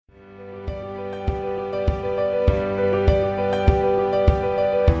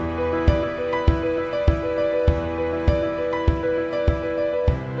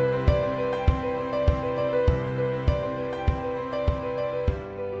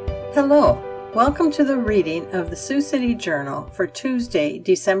Hello, welcome to the reading of the Sioux City Journal for Tuesday,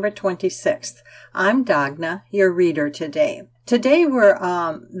 December 26th. I'm Dagna, your reader today. Today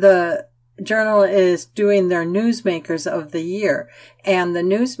the Journal is doing their Newsmakers of the Year, and the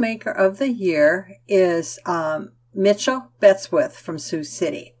Newsmaker of the Year is Mitchell Betzwith from Sioux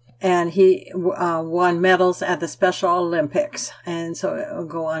City. And he won medals at the Special Olympics. And so I'll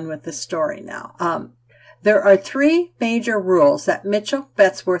go on with the story now. There are three major rules that Mitchell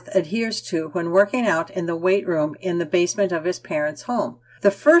Betzwith adheres to when working out in the weight room in the basement of his parents' home. The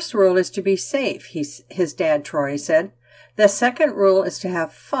first rule is to be safe, his dad Troy said. The second rule is to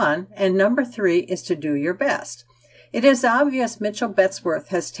have fun, and number 3 is to do your best. It is obvious Mitchell Betzwith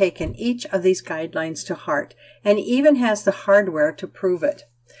has taken each of these guidelines to heart, and even has the hardware to prove it.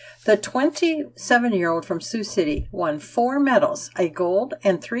 The 27-year-old from Sioux City won 4 medals, a gold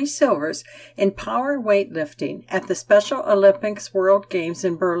and 3 silvers, in power weightlifting at the Special Olympics World Games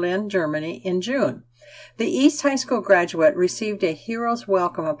in Berlin, Germany in June. The East High School graduate received a hero's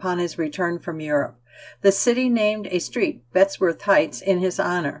welcome upon his return from Europe. The city named a street, Betzwith Heights, in his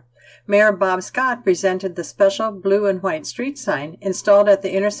honor. Mayor Bob Scott presented the special blue and white street sign installed at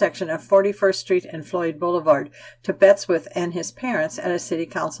the intersection of 41st Street and Floyd Boulevard to Betzwith and his parents at a city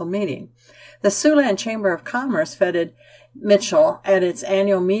council meeting. The Siouxland Chamber of Commerce feted Mitchell at its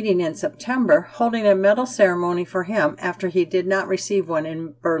annual meeting in September, holding a medal ceremony for him after he did not receive one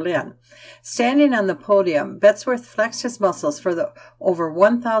in Berlin. Standing on the podium, Betzwith flexed his muscles for the over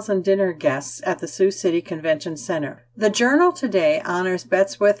 1,000 dinner guests at the Sioux City Convention Center. The Journal today honors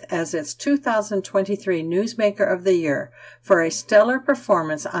Betzwith as its 2023 Newsmaker of the Year for a stellar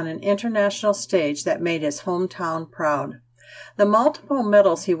performance on an international stage that made his hometown proud. The multiple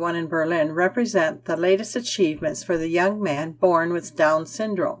medals he won in Berlin represent the latest achievements for the young man born with Down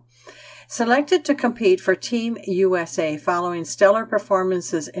syndrome. Selected to compete for Team USA following stellar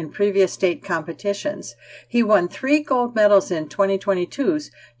performances in previous state competitions, he won 3 gold medals in 2022's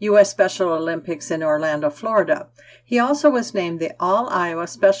U.S. Special Olympics in Orlando, Florida. He also was named the All-Iowa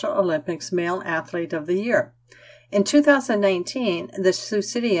Special Olympics Male Athlete of the Year. In 2019, the Sioux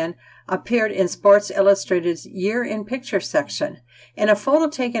Cityan appeared in Sports Illustrated's Year in Picture section. In a photo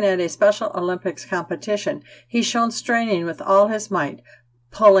taken at a Special Olympics competition, he's shown straining with all his might,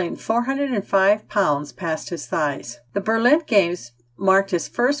 pulling 405 pounds past his thighs. The Berlin Games marked his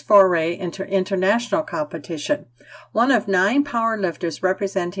first foray into international competition. One of 9 powerlifters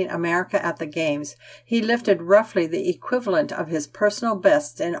representing America at the Games, he lifted roughly the equivalent of his personal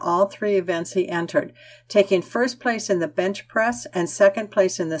bests in all 3 events he entered, taking first place in the bench press and second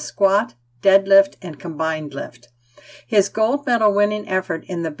place in the squat, deadlift, and combined lift. His gold medal winning effort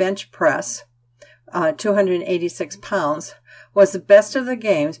in the bench press, 286 pounds, was the best of the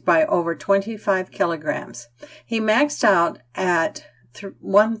Games by over 25 kilograms. He maxed out at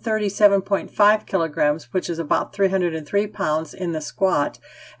 137.5 kilograms, which is about 303 pounds in the squat,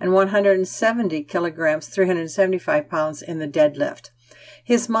 and 170 kilograms, 375 pounds in the deadlift.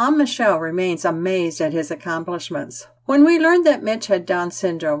 His mom, Michelle, remains amazed at his accomplishments. When we learned that Mitch had Down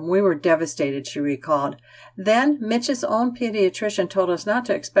syndrome, we were devastated, she recalled. Then, Mitch's own pediatrician told us not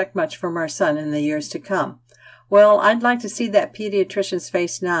to expect much from our son in the years to come. Well, I'd like to see that pediatrician's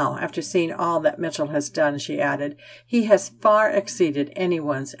face now, after seeing all that Mitchell has done, she added. He has far exceeded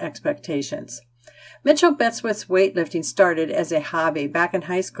anyone's expectations. Mitchell Betzwith's weightlifting started as a hobby back in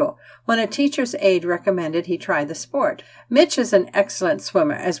high school, when a teacher's aide recommended he try the sport. Mitch is an excellent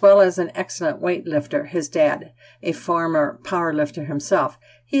swimmer, as well as an excellent weightlifter, his dad, a former powerlifter himself.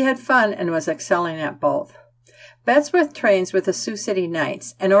 He had fun and was excelling at both. Betzwith trains with the Sioux City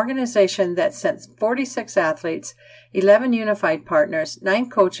Knights, an organization that sends 46 athletes, 11 unified partners, 9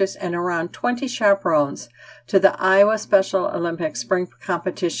 coaches, and around 20 chaperones to the Iowa Special Olympics spring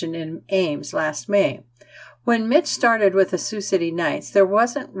competition in Ames last May. When Mitch started with the Sioux City Knights, there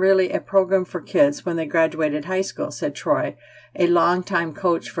wasn't really a program for kids when they graduated high school, said Troy, a longtime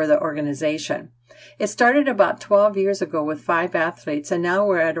coach for the organization. It started about 12 years ago with 5 athletes, and now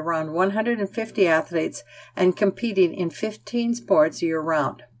we're at around 150 athletes and competing in 15 sports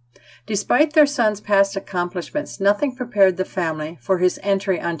year-round. Despite their son's past accomplishments, nothing prepared the family for his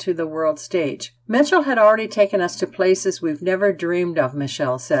entry onto the world stage. Mitchell had already taken us to places we've never dreamed of,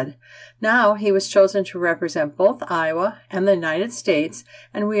 Michelle said. Now he was chosen to represent both Iowa and the United States,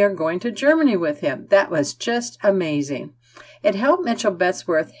 and we are going to Germany with him. That was just amazing. It helped Mitchell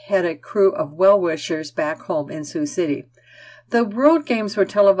Betzwith had a crew of well-wishers back home in Sioux City. The World Games were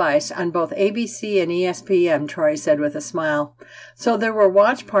televised on both ABC and ESPN, Troy said with a smile. So there were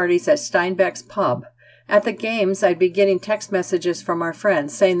watch parties at Steinbeck's pub. At the games, I'd be getting text messages from our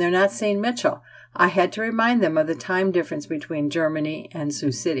friends saying they're not seeing Mitchell. I had to remind them of the time difference between Germany and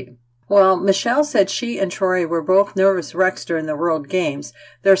Sioux City. Well, Michelle said she and Troy were both nervous wrecks during the World Games.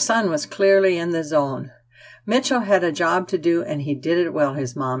 Their son was clearly in the zone. Mitchell had a job to do, and he did it well,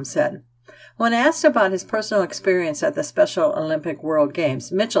 his mom said. When asked about his personal experience at the Special Olympic World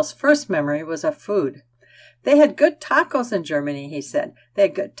Games, Mitchell's first memory was of food. They had good tacos in Germany, he said. They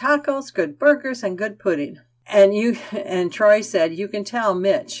had good tacos, good burgers, and good pudding. And Troy said, you can tell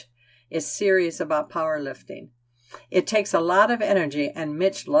Mitch is serious about powerlifting. It takes a lot of energy, and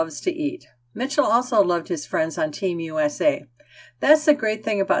Mitch loves to eat. Mitchell also loved his friends on Team USA. That's the great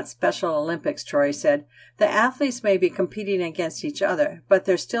thing about Special Olympics, Troy said. The athletes may be competing against each other, but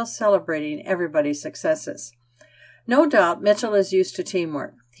they're still celebrating everybody's successes. No doubt, Mitchell is used to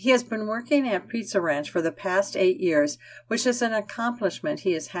teamwork. He has been working at Pizza Ranch for the past 8 years, which is an accomplishment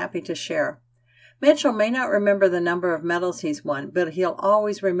he is happy to share. Mitchell may not remember the number of medals he's won, but he'll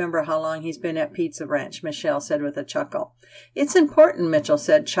always remember how long he's been at Pizza Ranch, Michelle said with a chuckle. It's important, Mitchell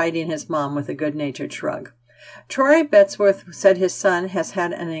said, chiding his mom with a good-natured shrug. Troy Bettesworth said his son has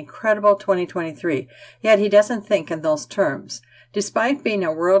had an incredible 2023, yet he doesn't think in those terms. Despite being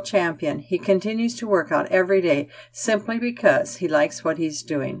a world champion, he continues to work out every day simply because he likes what he's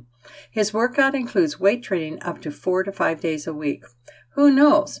doing. His workout includes weight training up to 4 to 5 days a week. Who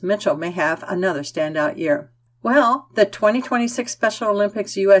knows? Mitchell may have another standout year. Well, the 2026 Special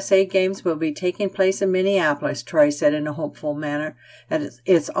Olympics USA Games will be taking place in Minneapolis, Troy said in a hopeful manner.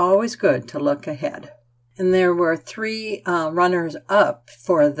 It's always good to look ahead. And there were 3 runners-up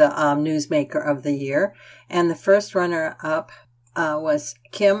for the Newsmaker of the Year. And the first runner-up was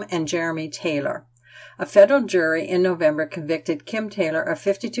Kim and Jeremy Taylor. A federal jury in November convicted Kim Taylor of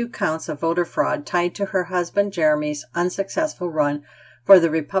 52 counts of voter fraud tied to her husband Jeremy's unsuccessful run for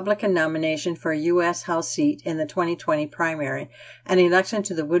the Republican nomination for a U.S. House seat in the 2020 primary and election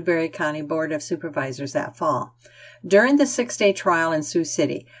to the Woodbury County Board of Supervisors that fall. During the 6-day trial in Sioux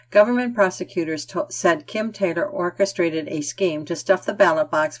City, government prosecutors said Kim Taylor orchestrated a scheme to stuff the ballot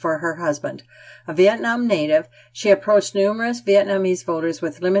box for her husband. A Vietnam native, she approached numerous Vietnamese voters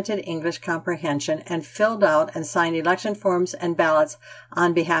with limited English comprehension and filled out and signed election forms and ballots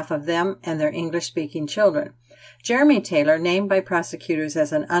on behalf of them and their English-speaking children. Jeremy Taylor, named by prosecutors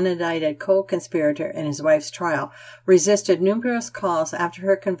as an unindicted co-conspirator in his wife's trial, resisted numerous calls after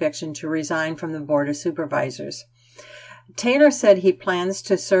her conviction to resign from the Board of Supervisors. Taylor said he plans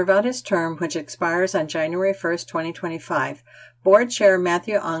to serve out his term, which expires on January 1, 2025. Board Chair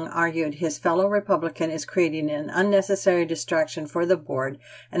Matthew Ung argued his fellow Republican is creating an unnecessary distraction for the board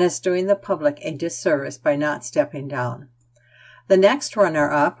and is doing the public a disservice by not stepping down. The next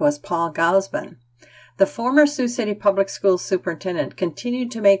runner-up was Paul Gausman. The former Sioux City Public Schools superintendent continued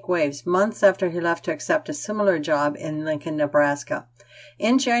to make waves months after he left to accept a similar job in Lincoln, Nebraska.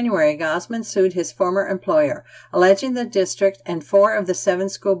 In January, Gausman sued his former employer, alleging the district and 4 of the 7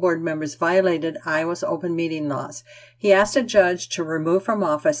 school board members violated Iowa's open meeting laws. He asked a judge to remove from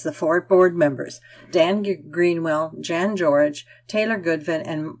office the 4 board members, Dan Greenwell, Jan George, Taylor Goodvin,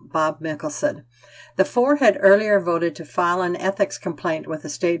 and Bob Mickelson. The 4 had earlier voted to file an ethics complaint with the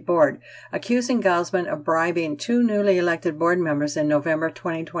state board, accusing Gausman of bribing 2 newly elected board members in November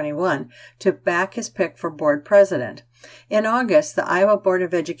 2021 to back his pick for board president. In August, the Iowa Board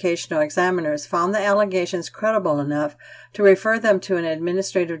of Educational Examiners found the allegations credible enough to refer them to an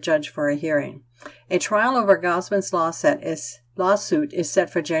administrative judge for a hearing. A trial over Gausman's lawsuit is set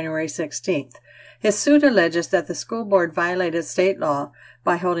for January 16th. His suit alleges that the school board violated state law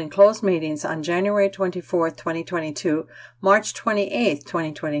by holding closed meetings on January 24, 2022, March 28,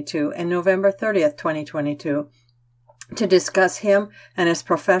 2022, and November 30, 2022, to discuss him and his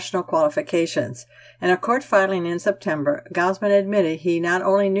professional qualifications. In a court filing in September, Gausman admitted he not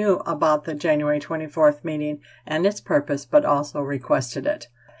only knew about the January 24th meeting and its purpose, but also requested it.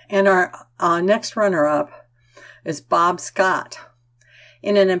 And our next runner-up is Bob Scott.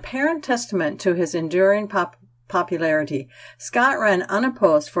 In an apparent testament to his enduring popularity, Scott ran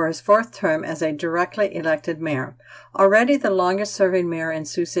unopposed for his 4th term as a directly elected mayor. Already the longest-serving mayor in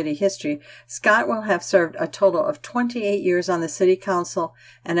Sioux City history, Scott will have served a total of 28 years on the city council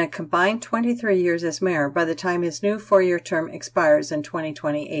and a combined 23 years as mayor by the time his new 4-year term expires in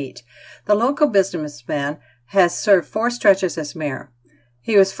 2028. The local businessman has served 4 stretches as mayor.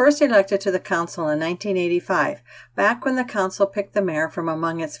 He was first elected to the council in 1985, back when the council picked the mayor from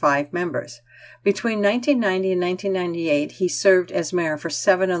among its 5 members. Between 1990 and 1998, he served as mayor for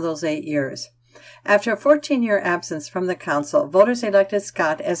 7 of those 8 years. After a 14-year absence from the council, voters elected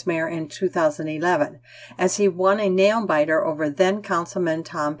Scott as mayor in 2011, as he won a nail-biter over then-councilman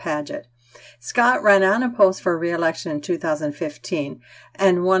Tom Padgett. Scott ran unopposed for re-election in 2015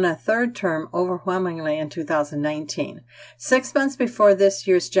 and won a third term overwhelmingly in 2019. 6 months before this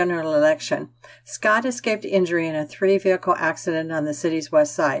year's general election, Scott escaped injury in a 3-vehicle accident on the city's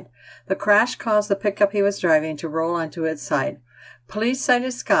west side. The crash caused the pickup he was driving to roll onto its side. Police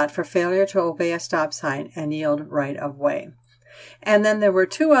cited Scott for failure to obey a stop sign and yield right of way. And then there were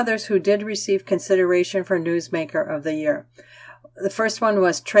 2 others who did receive consideration for Newsmaker of the Year. The first one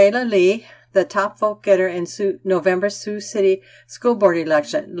was Trayla Lee, the top vote getter in November's Sioux City school board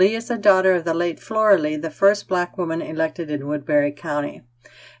election. Lee is the daughter of the late Flora Lee, the first black woman elected in Woodbury County.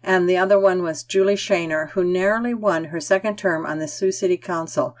 And the other one was Julie Shaner, who narrowly won her second term on the Sioux City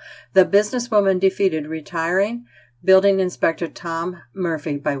Council. The businesswoman defeated retiring building inspector Tom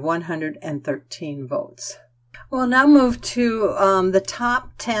Murphy by 113 votes. We'll now move to the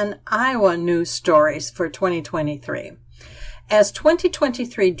top 10 Iowa news stories for 2023. As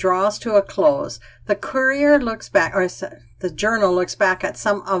 2023 draws to a close, the Journal looks back at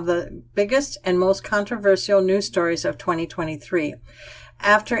some of the biggest and most controversial news stories of 2023.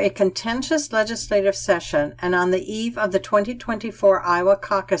 After a contentious legislative session and on the eve of the 2024 Iowa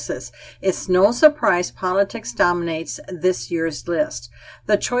caucuses, it's no surprise politics dominates this year's list.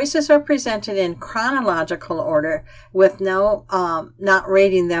 The choices are presented in chronological order with not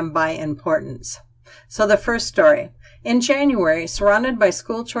rating them by importance. So the first story. In January, surrounded by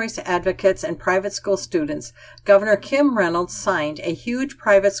school choice advocates and private school students, Governor Kim Reynolds signed a huge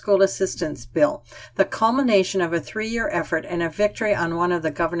private school assistance bill, the culmination of a 3-year effort and a victory on one of the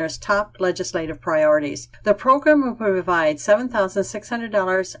governor's top legislative priorities. The program will provide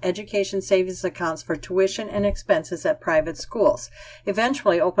 $7,600 education savings accounts for tuition and expenses at private schools.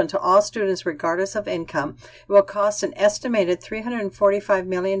 Eventually open to all students regardless of income, it will cost an estimated $345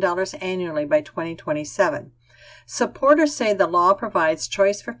 million annually by 2027. Supporters say the law provides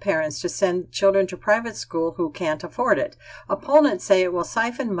choice for parents to send children to private school who can't afford it. Opponents say it will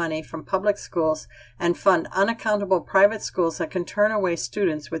siphon money from public schools and fund unaccountable private schools that can turn away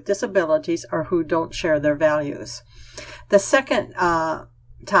students with disabilities or who don't share their values. The second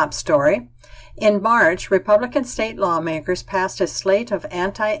top story. In March, Republican state lawmakers passed a slate of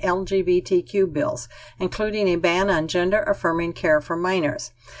anti-LGBTQ bills, including a ban on gender-affirming care for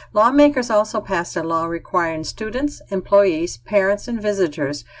minors. Lawmakers also passed a law requiring students, employees, parents, and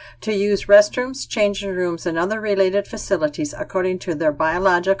visitors to use restrooms, changing rooms, and other related facilities according to their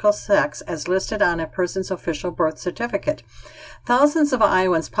biological sex as listed on a person's official birth certificate. Thousands of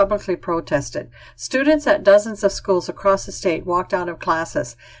Iowans publicly protested. Students at dozens of schools across the state walked out of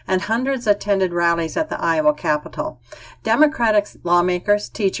classes, and hundreds attended rallies at the Iowa Capitol. Democratic lawmakers,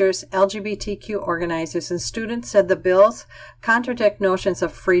 teachers, LGBTQ organizers, and students said the bills contradict notions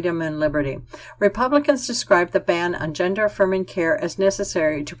of freedom and liberty. Republicans described the ban on gender-affirming care as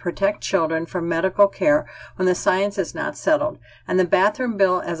necessary to protect children from medical care when the science is not settled, and the bathroom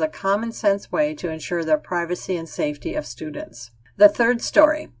bill as a common-sense way to ensure the privacy and safety of students. The third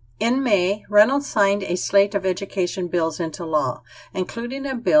story. In May, Reynolds signed a slate of education bills into law, including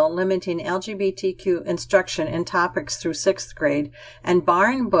a bill limiting LGBTQ instruction in topics through 6th grade and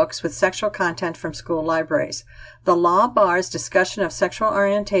barring books with sexual content from school libraries. The law bars discussion of sexual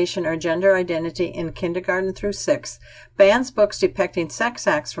orientation or gender identity in kindergarten through 6th, bans books depicting sex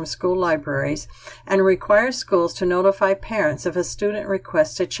acts from school libraries, and requires schools to notify parents if a student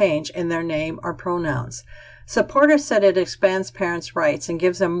requests a change in their name or pronouns. Supporters said it expands parents' rights and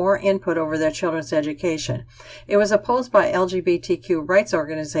gives them more input over their children's education. It was opposed by LGBTQ rights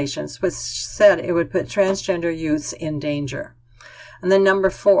organizations, which said it would put transgender youths in danger. And then number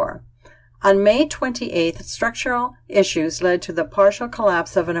 4. On May 28th, structural issues led to the partial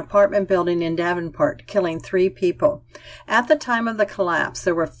collapse of an apartment building in Davenport, killing 3 people. At the time of the collapse,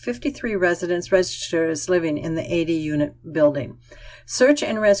 there were 53 residents registered as living in the 80-unit building. Search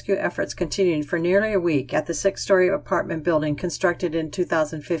and rescue efforts continued for nearly a week at the 6-story apartment building constructed in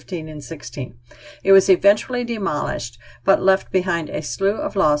 2015 and 16. It was eventually demolished, but left behind a slew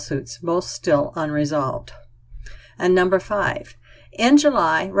of lawsuits, most still unresolved. And number 5. In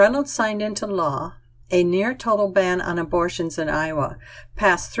July, Reynolds signed into law a near-total ban on abortions in Iowa,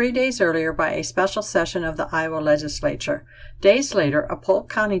 passed 3 days earlier by a special session of the Iowa legislature. Days later, a Polk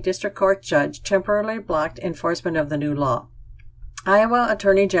County District Court judge temporarily blocked enforcement of the new law. Iowa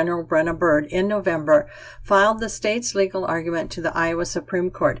Attorney General Brenna Bird in November filed the state's legal argument to the Iowa Supreme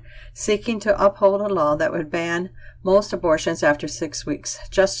Court, seeking to uphold a law that would ban most abortions after 6 weeks.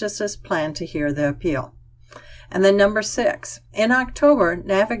 Justices plan to hear the appeal. And then number 6, in October,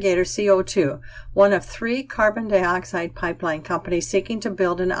 Navigator CO2, one of 3 carbon dioxide pipeline companies seeking to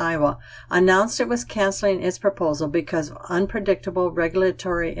build in Iowa, announced it was canceling its proposal because of unpredictable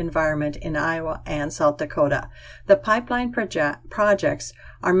regulatory environment in Iowa and South Dakota. The pipeline projects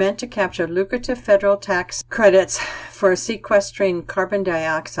are meant to capture lucrative federal tax credits for sequestering carbon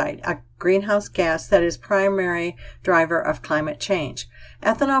dioxide, a greenhouse gas that is primary driver of climate change.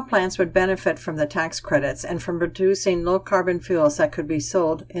 Ethanol plants would benefit from the tax credits and from producing low-carbon fuels that could be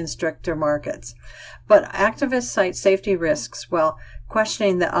sold in stricter markets. But activists cite safety risks while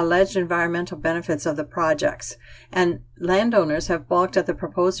questioning the alleged environmental benefits of the projects, and landowners have balked at the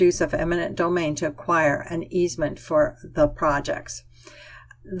proposed use of eminent domain to acquire an easement for the projects.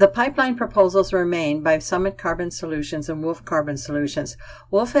 The pipeline proposals remain by Summit Carbon Solutions and Wolf Carbon Solutions.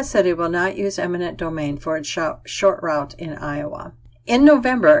 Wolf has said it will not use eminent domain for its short route in Iowa. In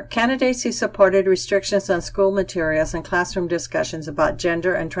November, candidates who supported restrictions on school materials and classroom discussions about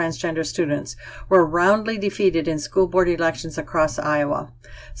gender and transgender students were roundly defeated in school board elections across Iowa.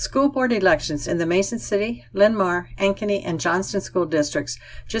 School board elections in the Mason City, Linn-Mar, Ankeny, and Johnston school districts,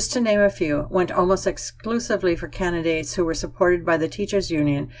 just to name a few, went almost exclusively for candidates who were supported by the teachers'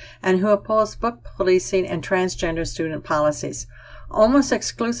 union and who opposed book policing and transgender student policies. Almost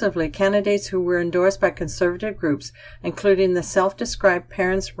exclusively candidates who were endorsed by conservative groups, including the self-described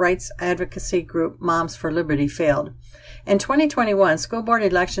parents' rights advocacy group Moms for Liberty, failed. In 2021, school board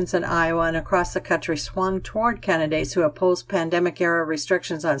elections in Iowa and across the country swung toward candidates who opposed pandemic-era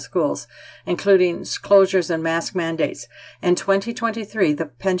restrictions on schools, including closures and mask mandates. In 2023, the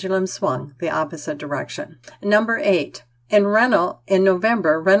pendulum swung the opposite direction. Number 8. In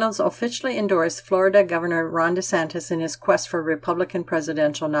November, Reynolds officially endorsed Florida Governor Ron DeSantis in his quest for Republican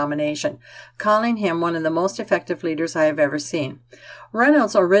presidential nomination, calling him one of the most effective leaders I have ever seen.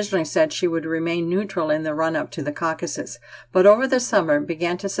 Reynolds originally said she would remain neutral in the run-up to the caucuses, but over the summer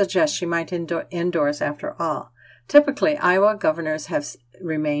began to suggest she might endorse after all. Typically, Iowa governors have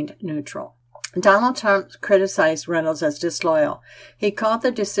remained neutral. Donald Trump criticized Reynolds as disloyal. He called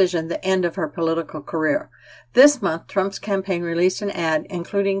the decision the end of her political career. This month, Trump's campaign released an ad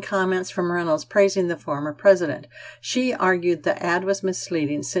including comments from Reynolds praising the former president. She argued the ad was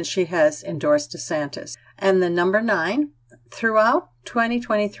misleading since she has endorsed DeSantis. And the number 9, throughout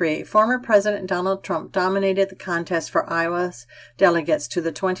 2023, former President Donald Trump dominated the contest for Iowa's delegates to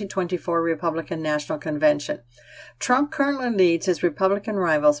the 2024 Republican National Convention. Trump currently leads his Republican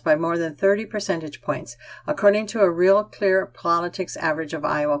rivals by more than 30 percentage points, according to a Real Clear Politics average of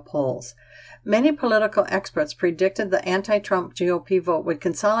Iowa polls. Many political experts predicted the anti-Trump GOP vote would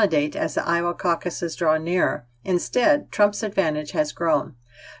consolidate as the Iowa caucuses draw nearer. Instead, Trump's advantage has grown.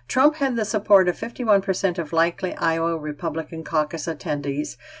 Trump had the support of 51% of likely Iowa Republican caucus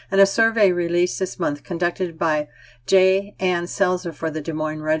attendees, and a survey released this month conducted by J. Ann Selzer for the Des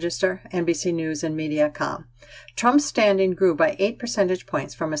Moines Register, NBC News, and Mediacom. Trump's standing grew by 8 percentage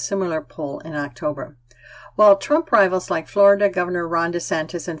points from a similar poll in October. While Trump rivals like Florida Governor Ron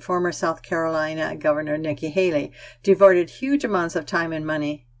DeSantis and former South Carolina Governor Nikki Haley devoted huge amounts of time and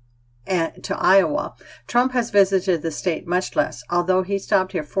money to Iowa, Trump has visited the state much less, although he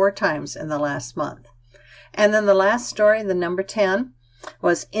stopped here 4 times in the last month. And then the last story, the number 10,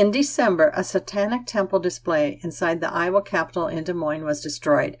 was in December, a satanic temple display inside the Iowa Capitol in Des Moines was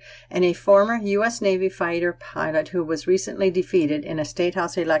destroyed, and a former U.S. Navy fighter pilot who was recently defeated in a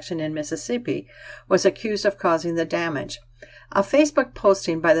statehouse election in Mississippi was accused of causing the damage. A Facebook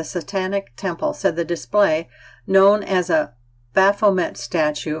posting by the Satanic Temple said the display, known as a Baphomet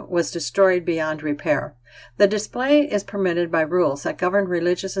statue, was destroyed beyond repair. The display is permitted by rules that govern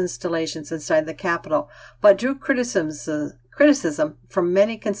religious installations inside the Capitol, but drew criticism from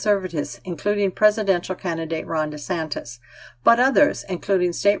many conservatives, including presidential candidate Ron DeSantis. But others,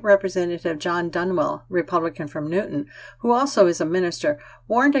 including State Representative John Dunwell, Republican from Newton, who also is a minister,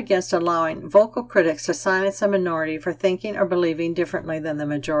 warned against allowing vocal critics to silence a minority for thinking or believing differently than the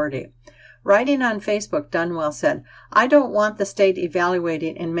majority. Writing on Facebook, Dunwell said, "I don't want the state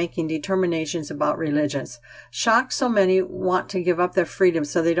evaluating and making determinations about religions. Shocked so many want to give up their freedom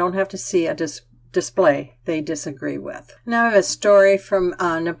so they don't have to see a display they disagree with." Now I have a story from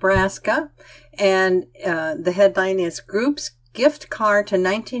Nebraska, and the headline is Groups Gift Card to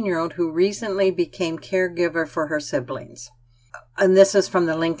 19-year-old who recently became caregiver for her siblings. And this is from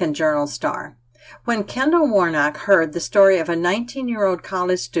the Lincoln Journal-Star. When Kendall Warnock heard the story of a 19-year-old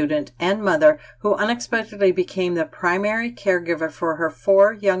college student and mother who unexpectedly became the primary caregiver for her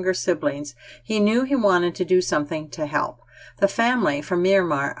 4 younger siblings, he knew he wanted to do something to help. The family from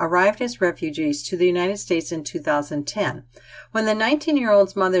Myanmar arrived as refugees to the United States in 2010. When the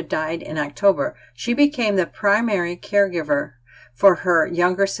 19-year-old's mother died in October, she became the primary caregiver for her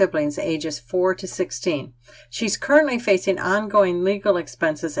younger siblings ages 4 to 16. She's currently facing ongoing legal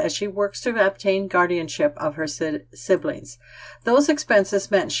expenses as she works to obtain guardianship of her siblings. Those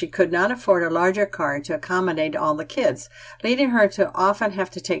expenses meant she could not afford a larger car to accommodate all the kids, leading her to often have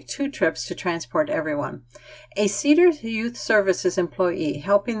to take 2 trips to transport everyone. A Cedar Youth Services employee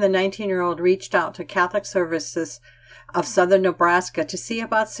helping the 19-year-old reached out to Catholic Services of southern Nebraska to see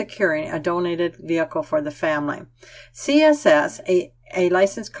about securing a donated vehicle for the family. CSS, a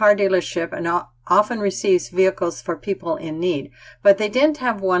licensed car dealership, and often receives vehicles for people in need, but they didn't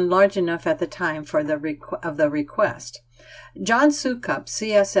have one large enough at the time for the request. John Sukup,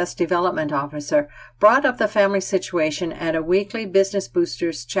 CSS Development Officer, brought up the family situation at a weekly Business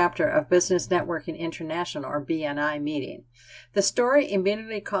Boosters chapter of Business Networking International, or BNI, meeting. The story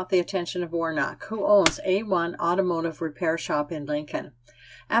immediately caught the attention of Warnock, who owns A1 Automotive Repair Shop in Lincoln.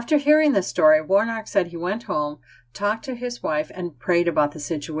 After hearing the story, Warnock said he went home, talked to his wife, and prayed about the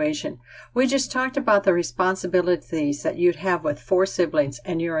situation. "We just talked about the responsibilities that you'd have with 4 siblings,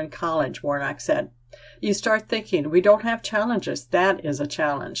 and you're in college," Warnock said. "You start thinking, we don't have challenges. That is a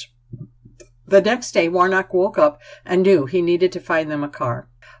challenge." The next day, Warnock woke up and knew he needed to find them a car.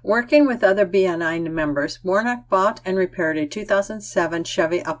 Working with other BNI members, Warnock bought and repaired a 2007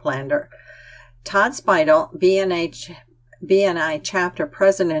 Chevy Uplander. Todd Speidel, BNI chapter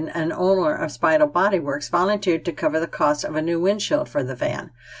president and owner of Speidel Body Works, volunteered to cover the cost of a new windshield for the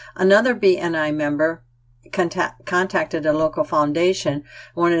van. Another BNI member contacted a local foundation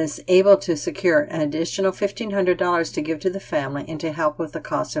when it is able to secure an additional $1,500 to give to the family and to help with the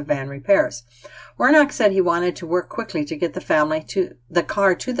cost of van repairs. Warnock said he wanted to work quickly to get the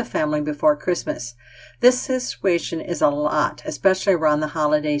car to the family before Christmas. "This situation is a lot, especially around the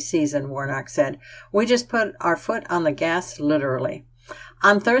holiday season," Warnock said. "We just put our foot on the gas, literally."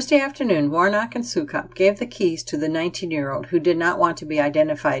 On Thursday afternoon, Warnock and Sukup gave the keys to the 19-year-old who did not want to be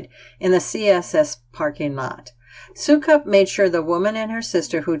identified in the CSS parking lot. Sukup made sure the woman and her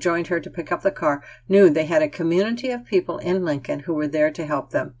sister who joined her to pick up the car knew they had a community of people in Lincoln who were there to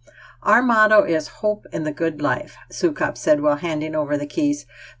help them. "Our motto is hope in the good life," Sukup said while handing over the keys.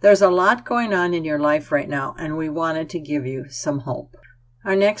 "There's a lot going on in your life right now, and we wanted to give you some hope."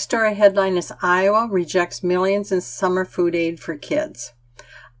 Our next story headline is Iowa rejects millions in summer food aid for kids.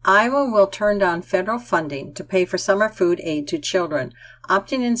 Iowa will turn down federal funding to pay for summer food aid to children,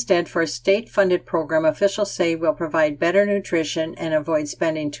 opting instead for a state-funded program officials say will provide better nutrition and avoid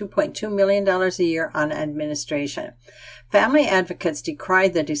spending $2.2 million a year on administration. Family advocates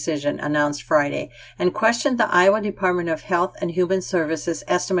decried the decision announced Friday and questioned the Iowa Department of Health and Human Services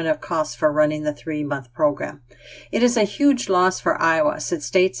estimate of costs for running the 3-month program. "It is a huge loss for Iowa," said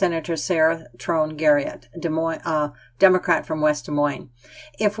State Senator Sarah Trone Garriott, Democrat from West Des Moines.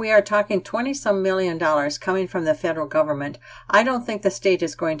 "If we are talking $20-some million coming from the federal government, I don't think the state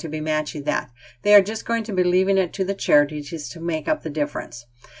is going to be matching that. They are just going to be leaving it to the charities to make up the difference."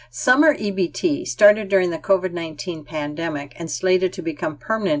 Summer EBT, started during the COVID-19 pandemic and slated to become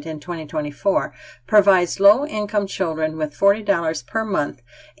permanent in 2024, provides low-income children with $40 per month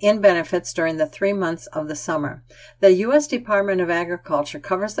in benefits during the 3 months of the summer. The U.S. Department of Agriculture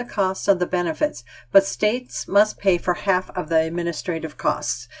covers the costs of the benefits, but states must pay for half of the administrative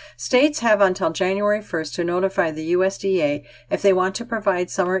costs. States have until January 1st to notify the USDA if they want to provide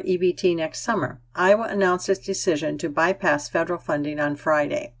summer EBT next summer. Iowa announced its decision to bypass federal funding on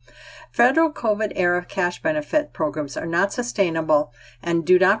Friday. Federal COVID-era cash benefit programs are not sustainable and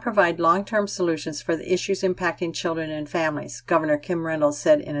do not provide long-term solutions for the issues impacting children and families, Governor Kim Reynolds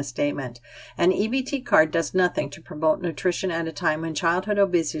said in a statement. An EBT card does nothing to promote nutrition at a time when childhood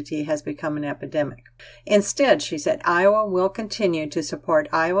obesity has become an epidemic. Instead, she said, Iowa will continue to support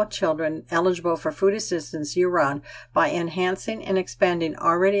Iowa children eligible for food assistance year-round by enhancing and expanding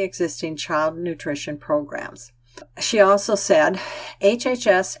already existing child nutrition programs. She also said,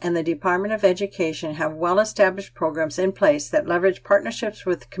 HHS and the Department of Education have well-established programs in place that leverage partnerships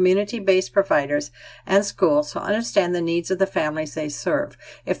with community-based providers and schools to understand the needs of the families they serve.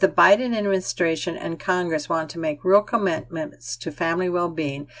 If the Biden administration and Congress want to make real commitments to family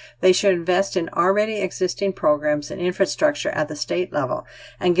well-being, they should invest in already existing programs and infrastructure at the state level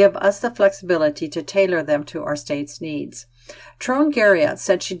and give us the flexibility to tailor them to our state's needs. Trone Garriott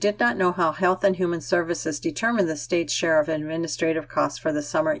said she did not know how Health and Human Services determined the state's share of administrative costs for the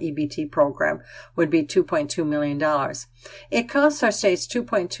summer EBT program would be $2.2 million. It costs our states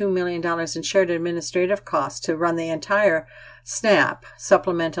 $2.2 million in shared administrative costs to run the entire SNAP,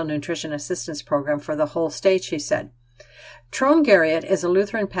 Supplemental Nutrition Assistance Program, for the whole state, she said. Trone Garriott is a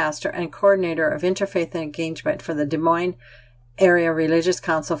Lutheran pastor and coordinator of interfaith engagement for the Des Moines Area Religious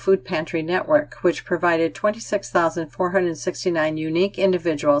Council Food Pantry Network, which provided 26,469 unique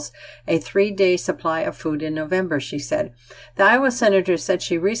individuals a 3-day supply of food in November, she said. The Iowa senator said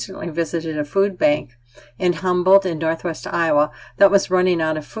she recently visited a food bank in Humboldt in northwest Iowa that was running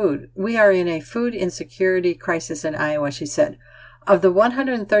out of food. We are in a food insecurity crisis in Iowa, she said. Of the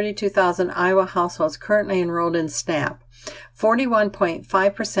 132,000 Iowa households currently enrolled in SNAP,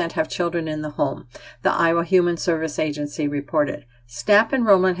 41.5% have children in the home, the Iowa Human Service Agency reported. SNAP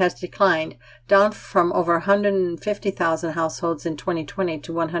enrollment has declined, down from over 150,000 households in 2020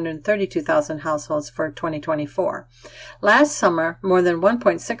 to 132,000 households for 2024. Last summer, more than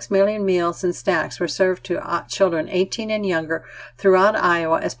 1.6 million meals and snacks were served to children 18 and younger throughout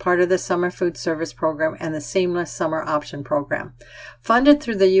Iowa as part of the Summer Food Service Program and the Seamless Summer Option Program. Funded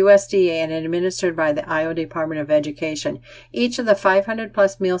through the USDA and administered by the Iowa Department of Education, each of the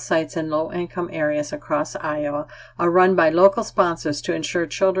 500-plus meal sites in low-income areas across Iowa are run by local sponsors to ensure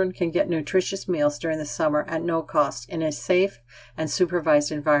children can get nutritious meals during the summer at no cost in a safe and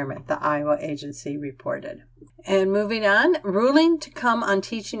supervised environment, the Iowa agency reported. And moving on, ruling to come on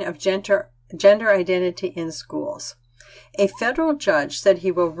teaching of gender identity in schools. A federal judge said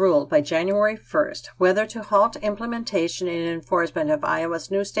he will rule by January 1st whether to halt implementation and enforcement of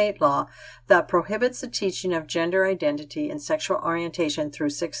Iowa's new state law that prohibits the teaching of gender identity and sexual orientation through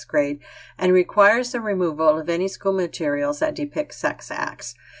 6th grade and requires the removal of any school materials that depict sex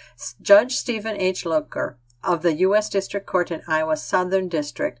acts. Judge Stephen H. Locher of the U.S. District Court in Iowa's Southern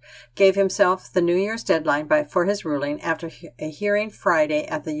District gave himself the New Year's deadline for his ruling after a hearing Friday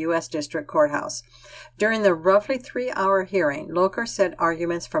at the U.S. District Courthouse. During the roughly 3-hour hearing, Locher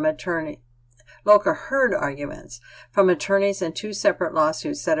heard arguments from attorneys in 2 separate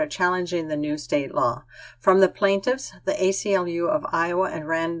lawsuits that are challenging the new state law. From the plaintiffs, the ACLU of Iowa and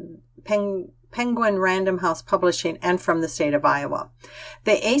Penguin Random House Publishing, and from the state of Iowa.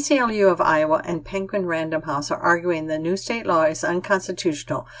 The ACLU of Iowa and Penguin Random House are arguing the new state law is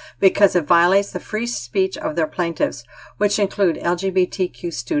unconstitutional because it violates the free speech of their plaintiffs, which include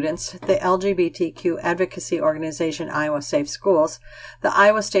LGBTQ students, the LGBTQ advocacy organization Iowa Safe Schools, the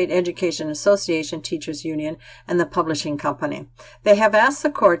Iowa State Education Association Teachers Union, and the publishing company. They have asked the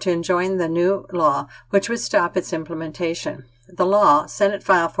court to enjoin the new law, which would stop its implementation. The law, Senate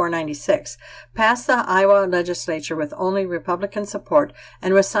File 496, passed the Iowa legislature with only Republican support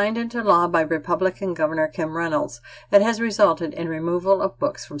and was signed into law by Republican Governor Kim Reynolds. It has resulted in removal of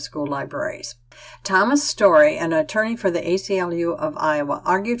books from school libraries. Thomas Story, an attorney for the ACLU of Iowa,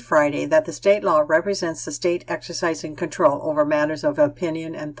 argued Friday that the state law represents the state exercising control over matters of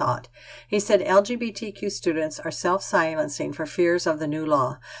opinion and thought. He said LGBTQ students are self-silencing for fears of the new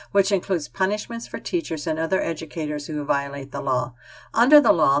law, which includes punishments for teachers and other educators who violate the law. Under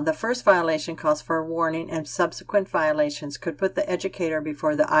the law, the first violation calls for a warning, and subsequent violations could put the educator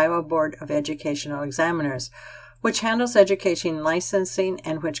before the Iowa Board of Educational Examiners, which handles education licensing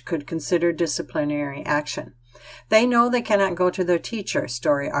and which could consider disciplinary action. They know they cannot go to their teacher,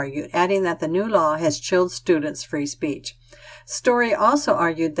 Story argued, adding that the new law has chilled students' free speech. Story also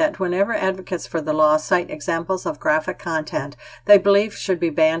argued that whenever advocates for the law cite examples of graphic content they believe should be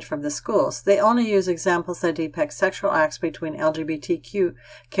banned from the schools, they only use examples that depict sexual acts between LGBTQ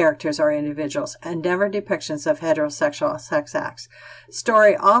characters or individuals, and never depictions of heterosexual sex acts.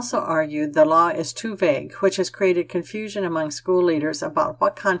 Story also argued the law is too vague, which has created confusion among school leaders about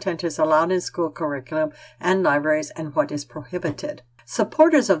what content is allowed in school curriculum and libraries and what is prohibited.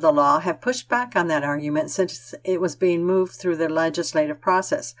 Supporters of the law have pushed back on that argument since it was being moved through the legislative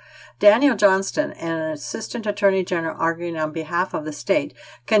process. Daniel Johnston, an assistant attorney general arguing on behalf of the state,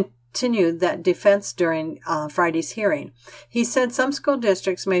 continued that defense during Friday's hearing. He said some school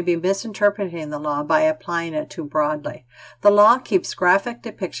districts may be misinterpreting the law by applying it too broadly. The law keeps graphic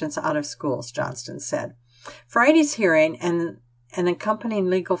depictions out of schools, Johnston said. Friday's hearing and accompanying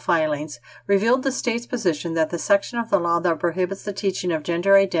legal filings revealed the state's position that the section of the law that prohibits the teaching of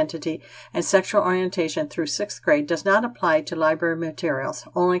gender identity and sexual orientation through 6th grade does not apply to library materials,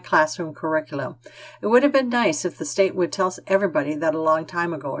 only classroom curriculum. It would have been nice if the state would tell everybody that a long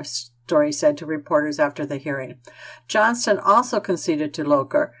time ago, Story said to reporters after the hearing. Johnston also conceded to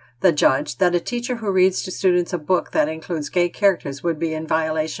Locher, the judge, that a teacher who reads to students a book that includes gay characters would be in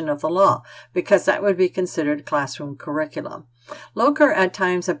violation of the law because that would be considered classroom curriculum. Locher at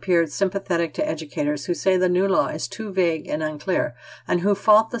times appeared sympathetic to educators who say the new law is too vague and unclear, and who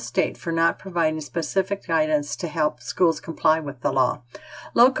fault the state for not providing specific guidance to help schools comply with the law.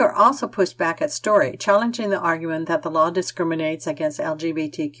 Locher also pushed back at Story, challenging the argument that the law discriminates against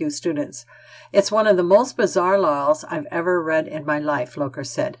LGBTQ students. "It's one of the most bizarre laws I've ever read in my life," Locher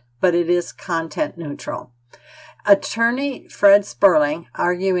said, "but it is content neutral." Attorney Fred Sperling,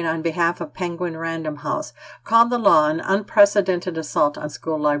 arguing on behalf of Penguin Random House, called the law an unprecedented assault on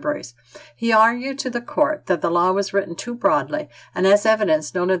school libraries. He argued to the court that the law was written too broadly, and as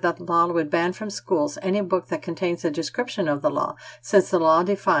evidence noted that the law would ban from schools any book that contains a description of the law, since the law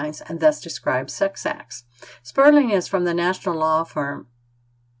defines and thus describes sex acts. Sperling is from the national law firm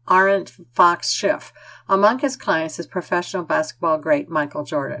Arendt Fox Schiff. Among his clients is professional basketball great Michael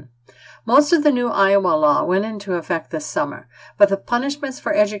Jordan. Most of the new Iowa law went into effect this summer, but the punishments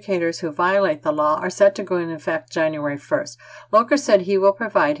for educators who violate the law are set to go into effect January 1st. Locher said he will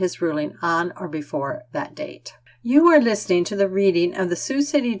provide his ruling on or before that date. You are listening to the reading of the Sioux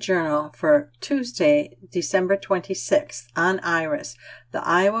City Journal for Tuesday, December 26th on IRIS, the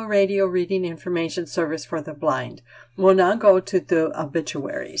Iowa Radio Reading Information Service for the Blind. We'll now go to the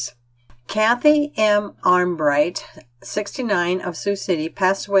obituaries. Kathy M. Armbright, 69, of Sioux City,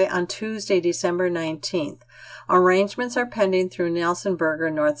 passed away on Tuesday, December 19th. Arrangements are pending through Nelson Berger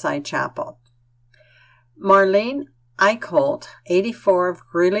Northside Chapel. Marlene Eichholt, 84, of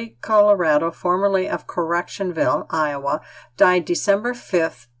Greeley, Colorado, formerly of Correctionville, Iowa, died December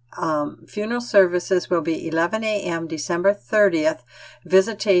 5th. Funeral services will be 11 a.m. December 30th.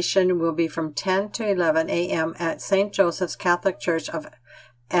 Visitation will be from 10 to 11 a.m. at St. Joseph's Catholic Church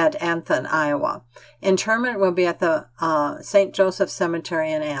at Anthon, Iowa. Interment will be at the St. Joseph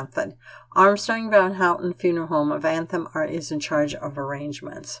Cemetery in Anthon. Armstrong Van Houten Funeral Home of Anthon is in charge of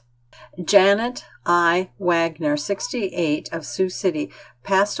arrangements. Janet I. Wagner, 68, of Sioux City,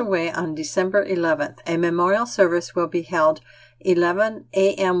 passed away on December 11th. A memorial service will be held 11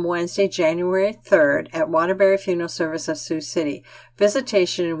 a.m. Wednesday, January 3rd at Waterbury Funeral Service of Sioux City.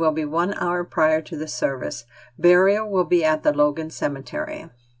 Visitation will be 1 hour prior to the service. Burial will be at the Logan Cemetery.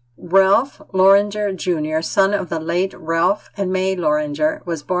 Ralph Loringer Jr., son of the late Ralph and May Loringer,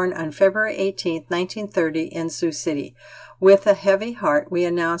 was born on February 18, 1930, in Sioux City. With a heavy heart, we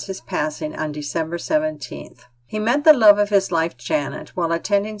announce his passing on December 17th. He met the love of his life, Janet, while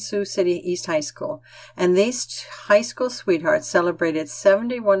attending Sioux City East High School, and these high school sweethearts celebrated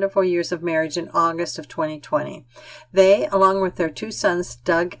 70 wonderful years of marriage in August of 2020. They, along with their two sons,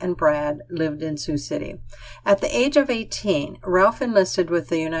 Doug and Brad, lived in Sioux City. At the age of 18, Ralph enlisted with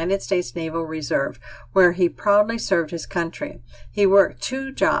the United States Naval Reserve, where he proudly served his country. He worked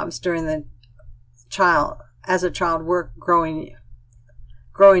 2 jobs during the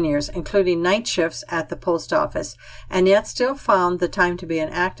growing years, including night shifts at the post office, and yet still found the time to be an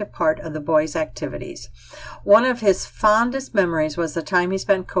active part of the boys' activities. One of his fondest memories was the time he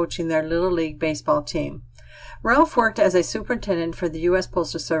spent coaching their Little League baseball team. Ralph worked as a superintendent for the U.S.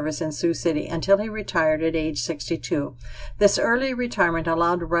 Postal Service in Sioux City until he retired at age 62. This early retirement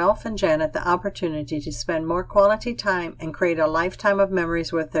allowed Ralph and Janet the opportunity to spend more quality time and create a lifetime of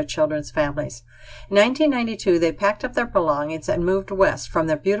memories with their children's families. In 1992, they packed up their belongings and moved west from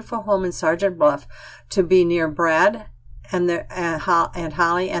their beautiful home in Sergeant Bluff to be near Brad and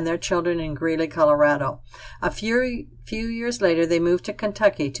Holly and their children in Greeley, Colorado. A few years later, they moved to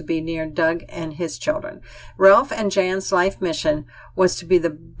Kentucky to be near Doug and his children. Ralph and Jan's life mission was to be the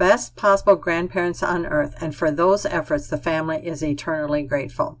best possible grandparents on earth, and for those efforts, the family is eternally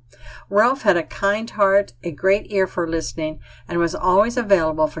grateful. Ralph had a kind heart, a great ear for listening, and was always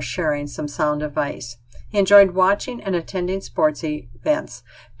available for sharing some sound advice. He enjoyed watching and attending sports events,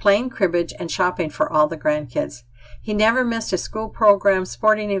 playing cribbage, and shopping for all the grandkids. He never missed a school program,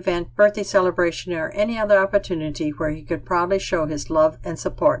 sporting event, birthday celebration, or any other opportunity where he could proudly show his love and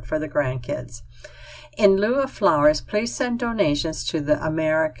support for the grandkids. In lieu of flowers, please send donations to the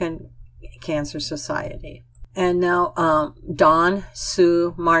American Cancer Society. And now, Dawn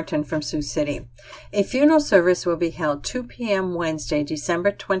Sue Martin from Sioux City. A funeral service will be held 2 p.m. Wednesday,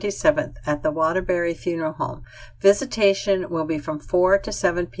 December 27th at the Waterbury Funeral Home. Visitation will be from 4 to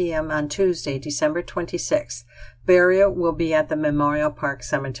 7 p.m. on Tuesday, December 26th. Burial will be at the Memorial Park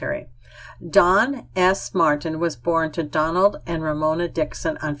Cemetery. Dawn S. Martin was born to Donald and Ramona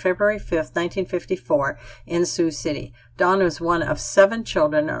Dixon on February 5, 1954, in Sioux City. Dawn was one of 7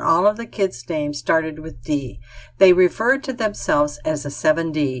 children, and all of the kids' names started with D. They referred to themselves as the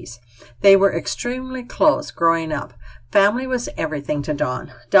 7 Ds. They were extremely close growing up. Family was everything to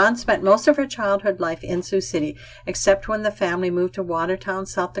Dawn. Dawn spent most of her childhood life in Sioux City, except when the family moved to Watertown,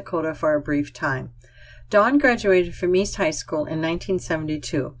 South Dakota for a brief time. Dawn graduated from East High School in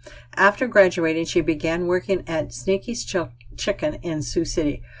 1972. After graduating, she began working at Sneaky's Chicken in Sioux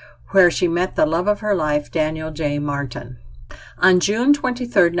City, where she met the love of her life, Daniel J. Martin. On June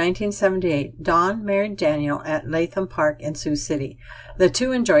 23, 1978, Dawn married Daniel at Latham Park in Sioux City. The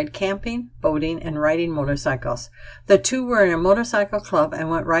two enjoyed camping, boating, and riding motorcycles. The two were in a motorcycle club and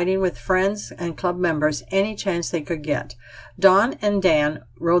went riding with friends and club members any chance they could get. Dawn and Dan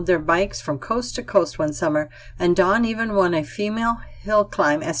rode their bikes from coast to coast one summer, and Dawn even won a female hill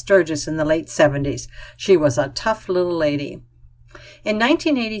climb at Sturgis in the late 70s. She was a tough little lady. In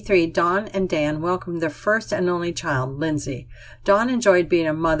 1983, Dawn and Dan welcomed their first and only child, Lindsay. Dawn enjoyed being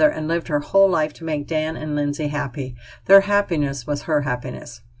a mother and lived her whole life to make Dan and Lindsay happy. Their happiness was her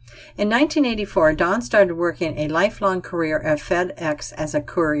happiness. In 1984, Dawn started working a lifelong career at FedEx as a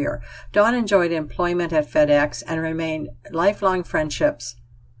courier. Dawn enjoyed employment at FedEx and remained lifelong friendships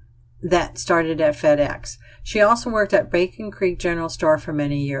that started at FedEx. She also worked at Bacon Creek General Store for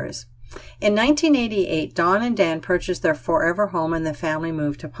many years. In 1988, Dawn and Dan purchased their forever home and the family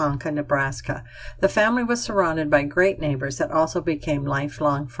moved to Ponca, Nebraska. The family was surrounded by great neighbors that also became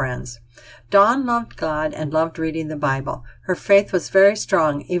lifelong friends. Dawn loved God and loved reading the Bible. Her faith was very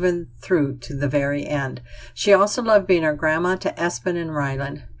strong even through to the very end. She also loved being her grandma to Espen and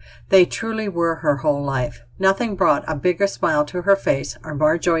Ryland. They truly were her whole life. Nothing brought a bigger smile to her face or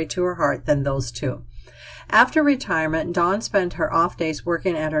more joy to her heart than those two. After retirement, Dawn spent her off days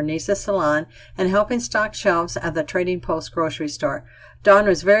working at her niece's salon and helping stock shelves at the Trading Post grocery store. Dawn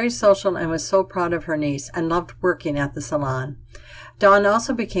was very social and was so proud of her niece and loved working at the salon. Dawn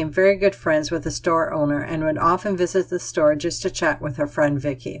also became very good friends with the store owner and would often visit the store just to chat with her friend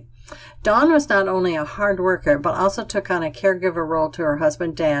Vicki. Dawn was not only a hard worker, but also took on a caregiver role to her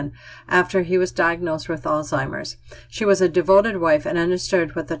husband Dan after he was diagnosed with Alzheimer's. She was a devoted wife and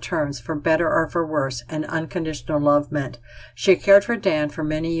understood what the terms for better or for worse and unconditional love meant. She cared for Dan for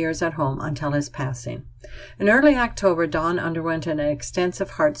many years at home until his passing. In early October, Dawn underwent an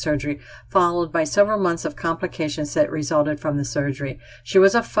extensive heart surgery, followed by several months of complications that resulted from the surgery. She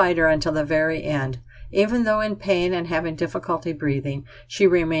was a fighter until the very end. Even though in pain and having difficulty breathing, she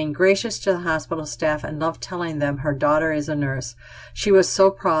remained gracious to the hospital staff and loved telling them her daughter is a nurse. She was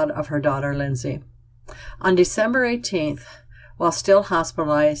so proud of her daughter, Lindsay. On December 18th, while still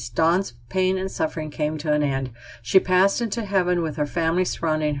hospitalized, Dawn's pain and suffering came to an end. She passed into heaven with her family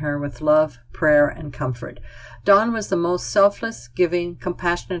surrounding her with love, prayer, and comfort. Dawn was the most selfless, giving,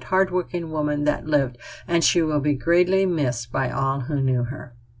 compassionate, hard-working woman that lived, and she will be greatly missed by all who knew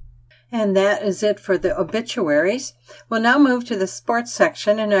her. And that is it for the obituaries. We'll now move to the sports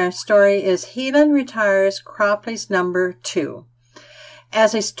section, and our story is Heelan retires Cropley's number 2.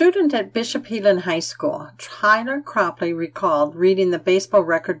 As a student at Bishop Heelan High School, Tyler Cropley recalled reading the baseball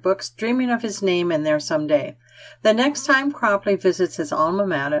record books, dreaming of his name in there someday. The next time Cropley visits his alma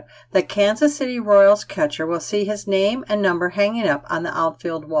mater, the Kansas City Royals catcher will see his name and number hanging up on the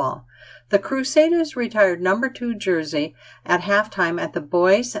outfield wall. The Crusaders retired number 2 jersey at halftime at the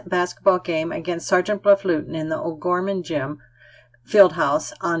boys' basketball game against Sergeant Bluff Luton in the O'Gorman Gym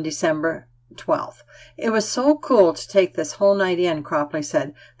Fieldhouse on December 12th. It was so cool to take this whole night in, Cropley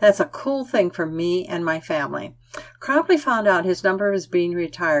said. That's a cool thing for me and my family. Cropley found out his number was being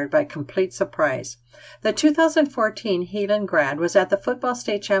retired by complete surprise. The 2014 Heelan grad was at the football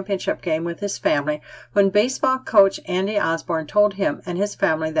state championship game with his family when baseball coach Andy Osborne told him and his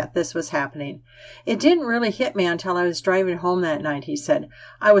family that this was happening. It didn't really hit me until I was driving home that night, he said.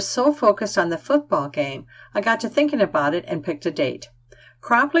 I was so focused on the football game, I got to thinking about it and picked a date.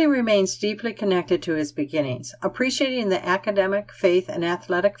 Cropley remains deeply connected to his beginnings, appreciating the academic, faith, and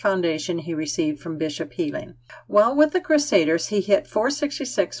athletic foundation he received from Bishop Heelan. While with the Crusaders, he hit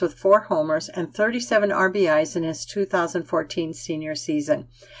 .466 with 4 homers and 37 RBIs in his 2014 senior season.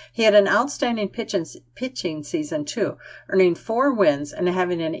 He had an outstanding pitching season, too, earning 4 wins and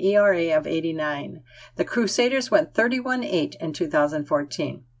having an ERA of 89. The Crusaders went 31-8 in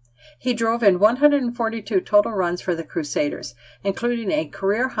 2014. He drove in 142 total runs for the Crusaders, including a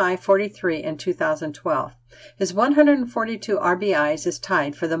career-high 43 in 2012. His 142 RBIs is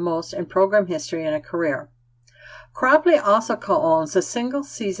tied for the most in program history in a career. Cropley also co-owns the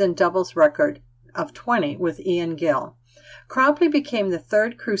single-season doubles record of 20 with Ian Gill. Cropley became the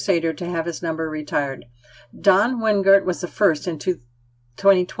 3rd Crusader to have his number retired. Don Wingert was the first in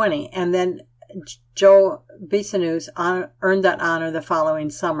 2020, and then Joe Bisonews earned that honor the following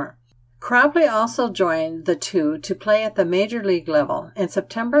summer. Cropley also joined the two to play at the major league level. In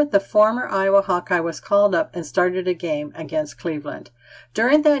September, the former Iowa Hawkeye was called up and started a game against Cleveland.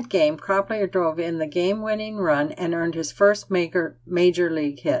 During that game, Cropley drove in the game-winning run and earned his first major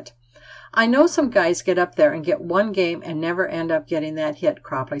league hit. I know some guys get up there and get one game and never end up getting that hit,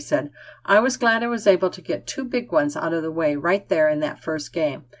 Cropley said. I was glad I was able to get 2 big ones out of the way right there in that first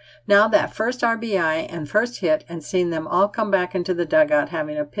game. Now that first RBI and first hit and seeing them all come back into the dugout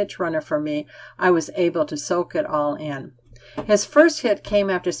having a pitch runner for me, I was able to soak it all in. His first hit came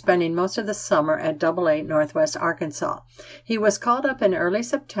after spending most of the summer at AA Northwest Arkansas. He was called up in early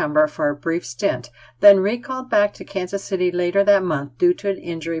September for a brief stint, then recalled back to Kansas City later that month due to an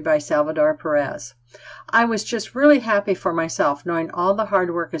injury by Salvador Perez. I was just really happy for myself knowing all the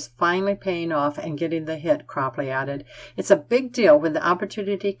hard work is finally paying off and getting the hit, Cropley added. It's a big deal when the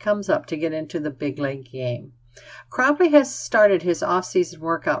opportunity comes up to get into the big league game. Cropley has started his off-season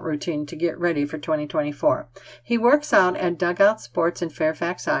workout routine to get ready for 2024. He works out at Dugout Sports in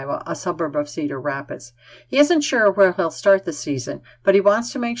Fairfax, Iowa, a suburb of Cedar Rapids. He isn't sure where he'll start the season, but he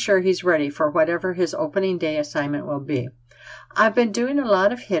wants to make sure he's ready for whatever his opening day assignment will be. I've been doing a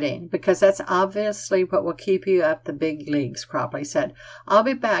lot of hitting because that's obviously what will keep you at the big leagues, Cropley said. I'll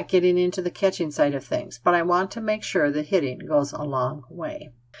be back getting into the catching side of things, but I want to make sure the hitting goes a long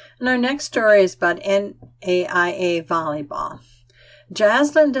way. And our next story is about NAIA volleyball.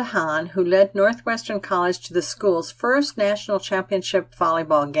 Jaslyn DeHaan, who led Northwestern College to the school's first national championship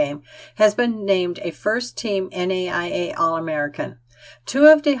volleyball game, has been named a first-team NAIA All-American. 2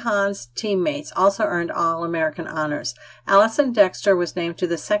 of DeHaan's teammates also earned All-American honors. Allison Dexter was named to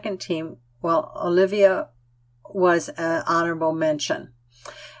the second team, while Olivia was an honorable mention.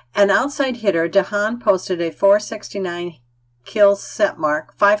 An outside hitter, DeHaan posted a .469 kills set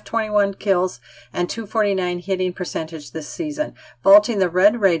mark, 521 kills, and .249 hitting percentage this season, vaulting the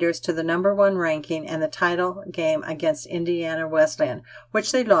Red Raiders to the #1 ranking and the title game against Indiana Wesleyan,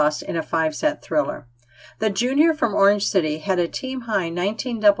 which they lost in a 5-set thriller. The junior from Orange City had a team-high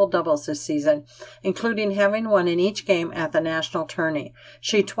 19 double-doubles this season, including having one in each game at the national tourney.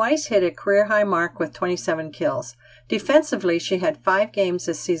 She twice hit a career-high mark with 27 kills. Defensively, she had 5 games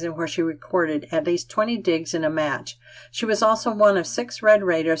this season where she recorded at least 20 digs in a match. She was also one of 6 Red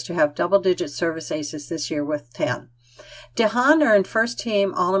Raiders to have double-digit service aces this year with 10. DeHaan earned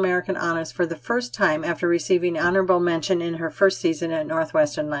first-team All-American honors for the first time after receiving honorable mention in her first season at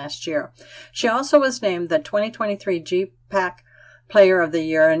Northwestern last year. She also was named the 2023 GPAC Player of the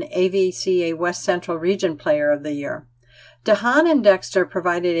Year and AVCA West Central Region Player of the Year. DeHaan and Dexter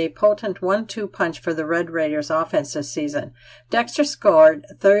provided a potent 1-2 punch for the Red Raiders offense this season. Dexter scored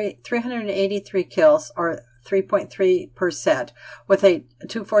 383 kills, or 3.3 per set, with a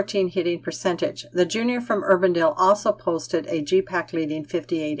 .214 hitting percentage. The junior from Urbandale also posted a GPAC leading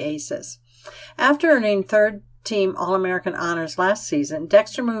 58 aces. After earning third-team All-American honors last season,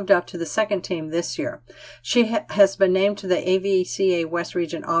 Dexter moved up to the second team this year. She has been named to the AVCA West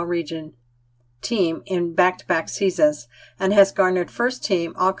Region All-Region team in back-to-back seasons and has garnered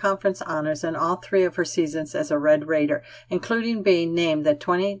first-team all-conference honors in all 3 of her seasons as a Red Raider, including being named the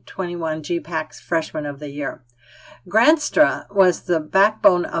 2021 GPAC's Freshman of the Year. Granstra was the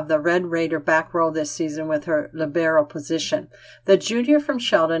backbone of the Red Raider back row this season with her libero position. The junior from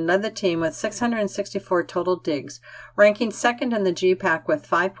Sheldon led the team with 664 total digs, ranking second in the GPAC with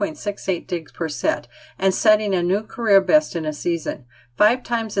 5.68 digs per set and setting a new career best in a season. 5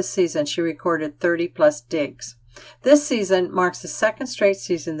 times this season, she recorded 30-plus digs. This season marks the second straight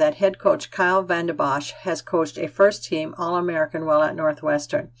season that head coach Kyle Vandebosch has coached a first-team All-American while at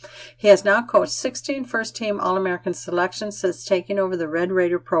Northwestern. He has now coached 16 first-team All-American selections since taking over the Red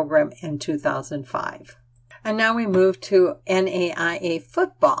Raider program in 2005. And now we move to NAIA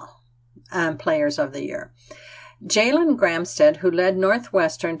football Players of the Year. Jalen Gramstead, who led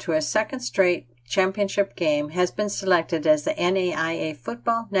Northwestern to a second straight championship game, has been selected as the NAIA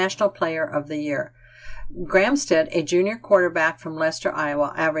Football National Player of the Year. Gramstead, a junior quarterback from Leicester,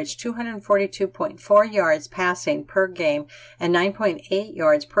 Iowa, averaged 242.4 yards passing per game and 9.8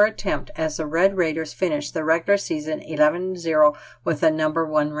 yards per attempt as the Red Raiders finished the regular season 11-0 with a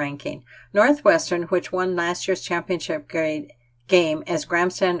 #1 ranking. Northwestern, which won last year's championship game as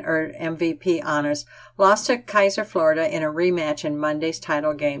Gramstead earned MVP honors, lost to Kaiser, Florida in a rematch in Monday's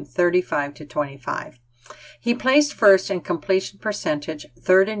title game 35-25. He placed first in completion percentage,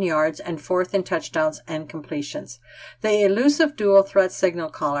 third in yards, and fourth in touchdowns and completions. The elusive dual threat signal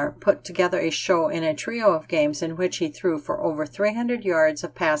caller put together a show in a trio of games in which he threw for over 300 yards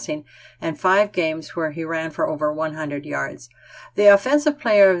of passing and 5 games where he ran for over 100 yards. The Offensive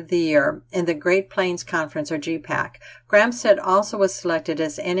Player of the Year in the Great Plains Conference, or GPAC, Gramstead also was selected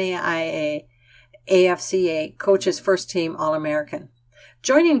as NAIA AFCA Coach's First Team All-American.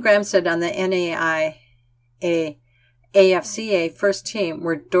 Joining Gramstead on the NAIA AFCA first team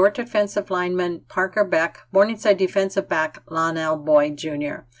were Dordt defensive lineman Parker Beck, Morningside defensive back Lonell Boyd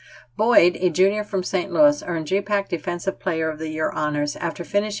Jr. Boyd, a junior from St. Louis, earned GPAC Defensive Player of the Year honors after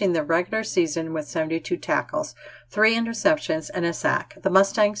finishing the regular season with 72 tackles, 3 interceptions, and a sack. The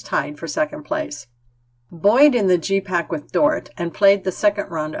Mustangs tied for second place. Boyd in the GPAC with Dort and played the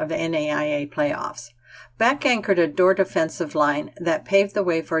second round of the NAIA playoffs. Beck anchored a Dort offensive line that paved the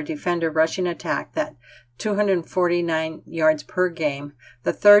way for a defender rushing attack that 249 yards per game,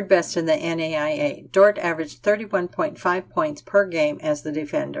 the third best in the NAIA. Dort averaged 31.5 points per game as the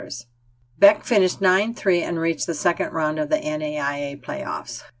defenders. Beck finished 9-3 and reached the second round of the NAIA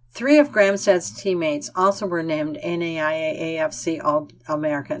playoffs. 3 of Gramstad's teammates also were named NAIA AFC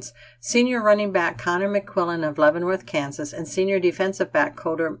All-Americans. Senior running back Connor McQuillan of Leavenworth, Kansas, and senior defensive back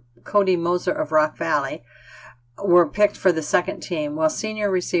Cody Moser of Rock Valley were picked for the second team, while senior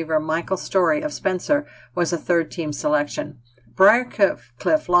receiver Michael Story of Spencer was a third-team selection.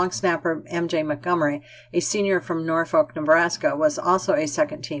 Briarcliff long snapper M.J. Montgomery, a senior from Norfolk, Nebraska, was also a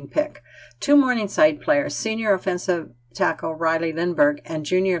second-team pick. 2 Morningside players, senior offensive tackle Riley Lindbergh and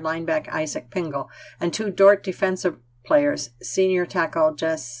junior linebacker Isaac Pingle, and 2 Dort defensive players, senior tackle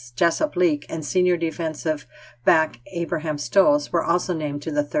Jessup Leak and senior defensive back Abraham Stoles, were also named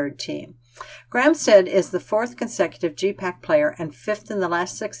to the third team. Gramstad is the 4th consecutive GPAC player and 5th in the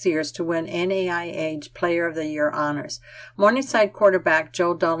last 6 years to win NAIA Player of the Year honors. Morningside quarterback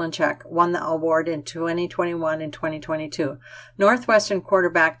Joe Dolanchek won the award in 2021 and 2022. Northwestern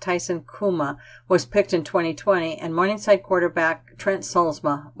quarterback Tyson Kuma was picked in 2020, and Morningside quarterback Trent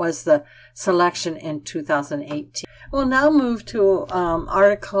Solzma was the selection in 2018. We'll now move to an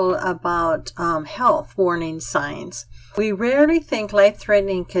article about health warning signs. We rarely think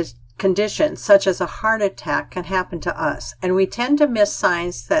life-threatening conditions such as a heart attack can happen to us, and we tend to miss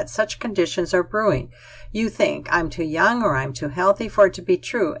signs that such conditions are brewing. You think, I'm too young or I'm too healthy for it to be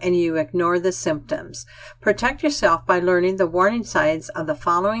true, and you ignore the symptoms. Protect yourself by learning the warning signs of the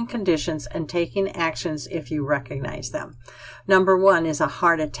following conditions and taking actions if you recognize them. Number 1 is a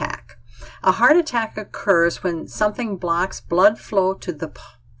heart attack. A heart attack occurs when something blocks blood flow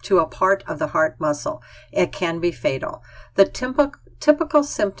to a part of the heart muscle. It can be fatal. The typical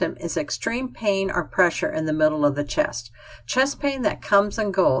symptom is extreme pain or pressure in the middle of the chest. Chest pain that comes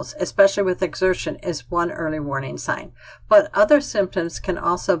and goes, especially with exertion, is one early warning sign. But other symptoms can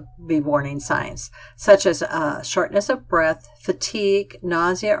also be warning signs, such as shortness of breath, fatigue,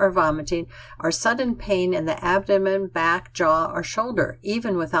 nausea or vomiting, or sudden pain in the abdomen, back, jaw, or shoulder,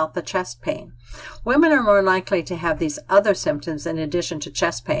 even without the chest pain. Women are more likely to have these other symptoms in addition to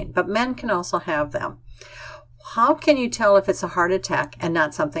chest pain, but men can also have them. How can you tell if it's a heart attack and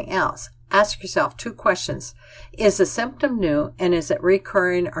not something else? Ask yourself 2 questions. Is the symptom new, and is it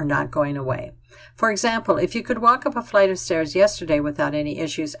recurring or not going away? For example, if you could walk up a flight of stairs yesterday without any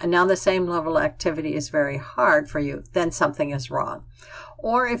issues, and now the same level of activity is very hard for you, then something is wrong.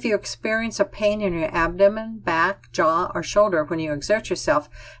 Or if you experience a pain in your abdomen, back, jaw, or shoulder when you exert yourself,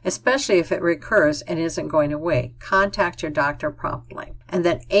 especially if it recurs and isn't going away, contact your doctor promptly. And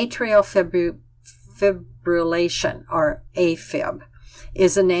then atrial fibrillation, or AFib,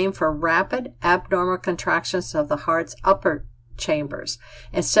 is a name for rapid abnormal contractions of the heart's upper chambers.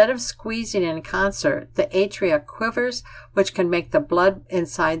 Instead of squeezing in concert, the atria quivers, which can make the blood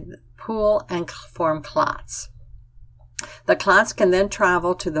inside pool and form clots. The clots can then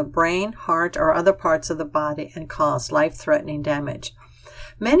travel to the brain, heart, or other parts of the body and cause life-threatening damage.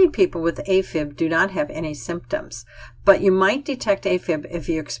 Many people with AFib do not have any symptoms, but you might detect AFib if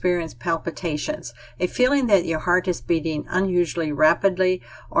you experience palpitations, a feeling that your heart is beating unusually rapidly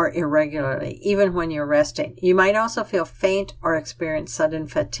or irregularly, even when you're resting. You might also feel faint or experience sudden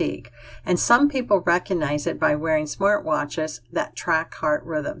fatigue, and some people recognize it by wearing smartwatches that track heart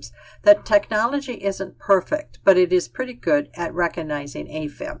rhythms. The technology isn't perfect, but it is pretty good at recognizing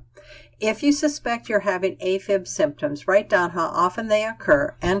AFib. If you suspect you're having AFib symptoms, write down how often they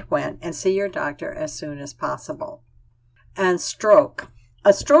occur and when, and see your doctor as soon as possible. And stroke.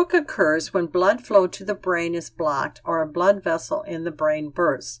 A stroke occurs when blood flow to the brain is blocked or a blood vessel in the brain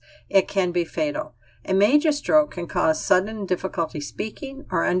bursts. It can be fatal. A major stroke can cause sudden difficulty speaking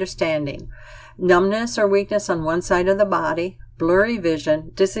or understanding, numbness or weakness on one side of the body, blurry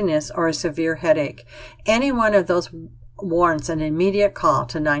vision, dizziness, or a severe headache. Any one of those warrants an immediate call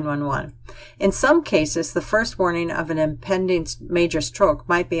to 911. In some cases, the first warning of an impending major stroke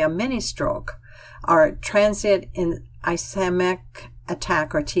might be a mini stroke or transient ischemic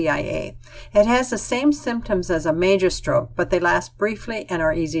attack, or TIA. It has the same symptoms as a major stroke, but they last briefly and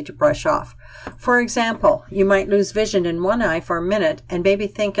are easy to brush off. For example, you might lose vision in one eye for a minute and maybe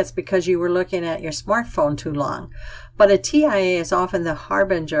think it's because you were looking at your smartphone too long. But a TIA is often the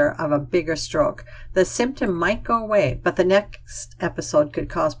harbinger of a bigger stroke. The symptom might go away, but the next episode could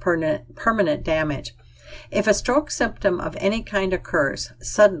cause permanent damage. If a stroke symptom of any kind occurs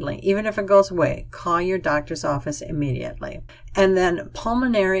suddenly, even if it goes away, call your doctor's office immediately. And then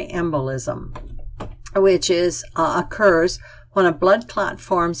pulmonary embolism, which occurs when a blood clot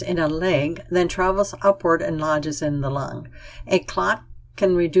forms in a leg, then travels upward and lodges in the lung. A clot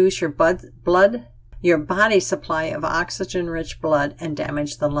can reduce your body's supply of oxygen-rich blood and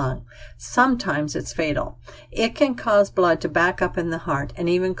damage the lung. Sometimes it's fatal. It can cause blood to back up in the heart and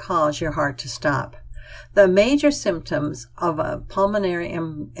even cause your heart to stop. The major symptoms of a pulmonary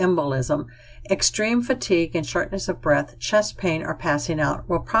embolism, extreme fatigue and shortness of breath, chest pain, or passing out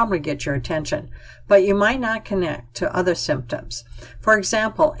will probably get your attention, but you might not connect to other symptoms. For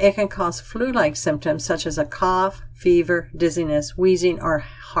example, it can cause flu-like symptoms such as a cough, fever, dizziness, wheezing, or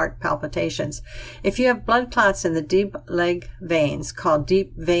heart palpitations. If you have blood clots in the deep leg veins, called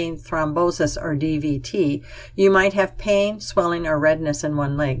deep vein thrombosis or DVT, you might have pain, swelling, or redness in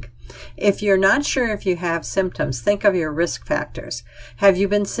one leg. If you're not sure if you have symptoms, think of your risk factors. Have you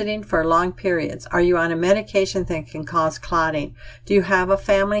been sitting for long periods? Are you on a medication that can cause clotting? Do you have a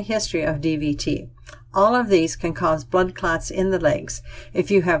family history of DVT? All of these can cause blood clots in the legs.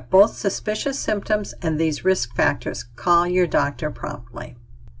 If you have both suspicious symptoms and these risk factors, call your doctor promptly.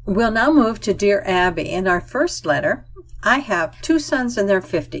 We'll now move to Dear Abby. In our first letter, I have 2 sons in their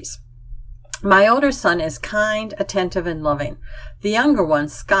 50s. My older son is kind, attentive, and loving. The younger one,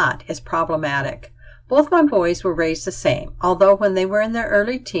 Scott, is problematic. Both my boys were raised the same, although when they were in their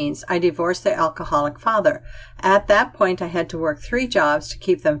early teens, I divorced their alcoholic father. At that point, I had to work 3 jobs to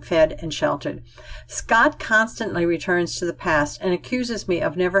keep them fed and sheltered. Scott constantly returns to the past and accuses me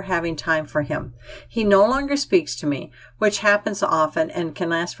of never having time for him. He no longer speaks to me, which happens often and can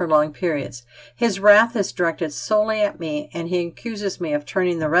last for long periods. His wrath is directed solely at me, and he accuses me of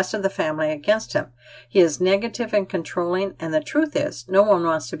turning the rest of the family against him. He is negative and controlling, and the truth is, no one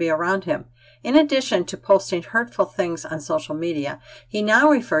wants to be around him. In addition to posting hurtful things on social media, he now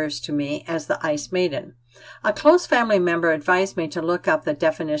refers to me as the Ice Maiden. A close family member advised me to look up the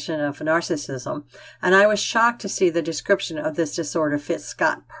definition of narcissism, and I was shocked to see the description of this disorder fits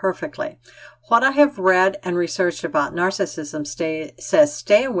Scott perfectly. What I have read and researched about narcissism says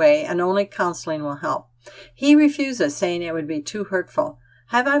stay away and only counseling will help. He refuses, saying it would be too hurtful.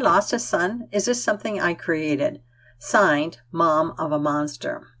 Have I lost a son? Is this something I created? Signed, Mom of a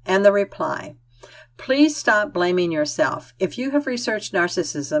Monster. And the reply, please stop blaming yourself. If you have researched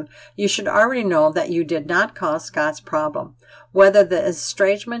narcissism, you should already know that you did not cause Scott's problem. Whether the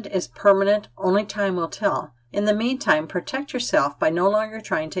estrangement is permanent, only time will tell. In the meantime, protect yourself by no longer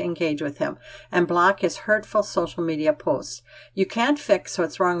trying to engage with him and block his hurtful social media posts. You can't fix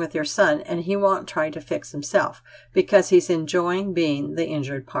what's wrong with your son, and he won't try to fix himself because he's enjoying being the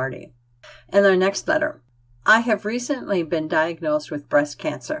injured party. And our next letter. I have recently been diagnosed with breast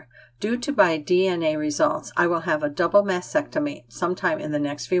cancer. Due to my DNA results, I will have a double mastectomy sometime in the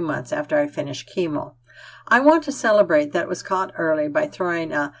next few months after I finish chemo. I want to celebrate that it was caught early by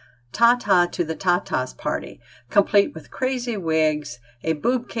throwing a Ta-Ta to the Tatas party, complete with crazy wigs, a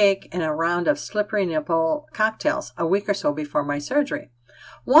boob cake, and a round of slippery nipple cocktails a week or so before my surgery.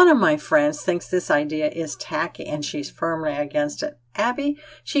 One of my friends thinks this idea is tacky and she's firmly against it. Abby,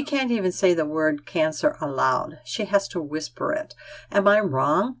 she can't even say the word cancer aloud. She has to whisper it. Am I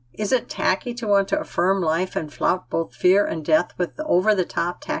wrong? Is it tacky to want to affirm life and flout both fear and death with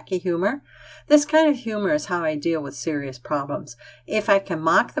over-the-top tacky humor? This kind of humor is how I deal with serious problems. If I can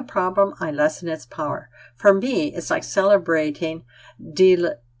mock the problem, I lessen its power. For me, it's like celebrating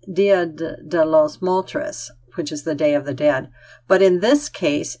Dia de los Muertos, which is the Day of the Dead. But in this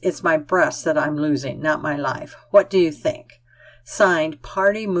case, it's my breasts that I'm losing, not my life. What do you think? Signed,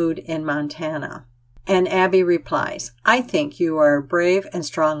 Party Mood in Montana. And Abby replies, I think you are a brave and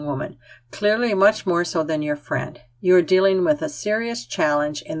strong woman, clearly much more so than your friend. You are dealing with a serious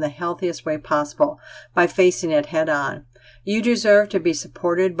challenge in the healthiest way possible by facing it head on. You deserve to be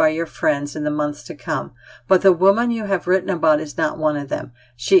supported by your friends in the months to come, but the woman you have written about is not one of them.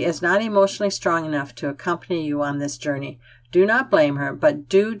 She is not emotionally strong enough to accompany you on this journey. Do not blame her, but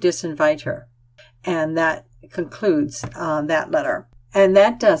do disinvite her. And that concludes that letter. And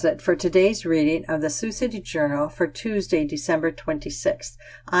that does it for today's reading of the Sioux City Journal for Tuesday, December 26th.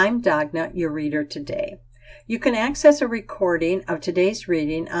 I'm Dagna, your reader today. You can access a recording of today's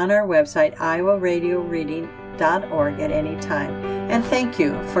reading on our website, iowaradioreading.org at any time. And thank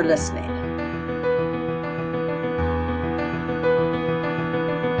you for listening.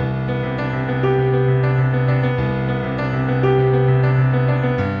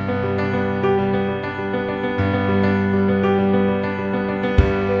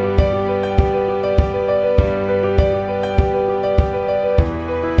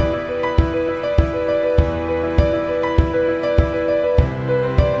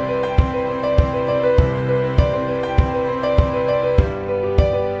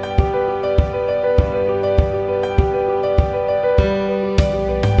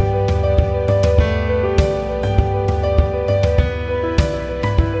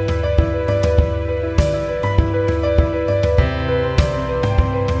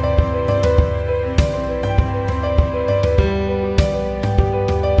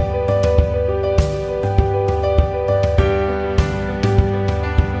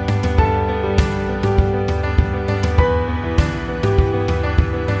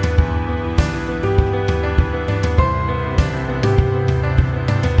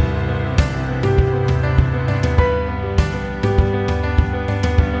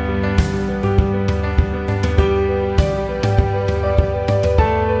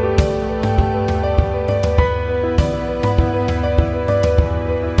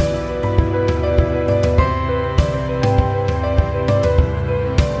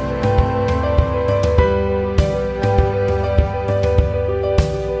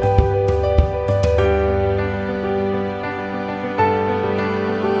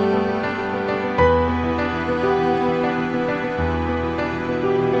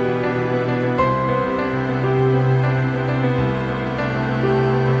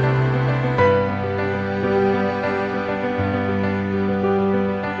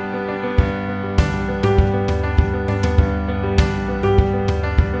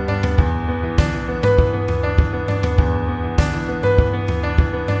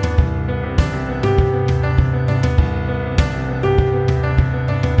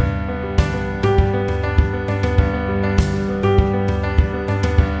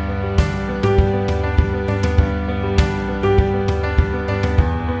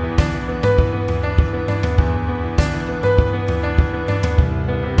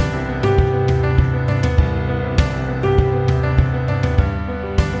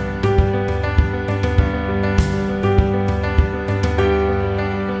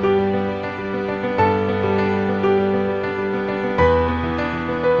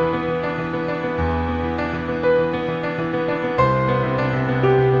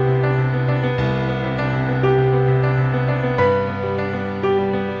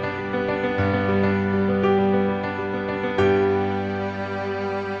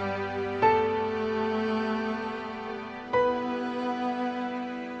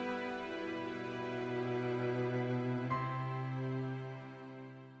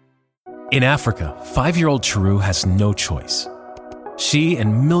 In Africa, 5-year-old Chiru has no choice. She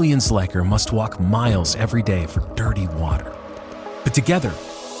and millions like her must walk miles every day for dirty water. But together,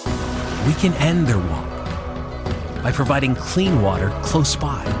 we can end their walk by providing clean water close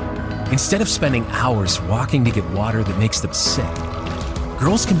by. Instead of spending hours walking to get water that makes them sick,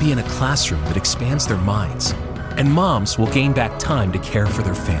 girls can be in a classroom that expands their minds, and moms will gain back time to care for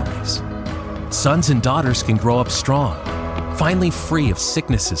their families. Sons and daughters can grow up strong, finally free of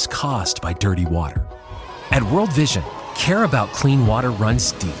sicknesses caused by dirty water. At World Vision, care about clean water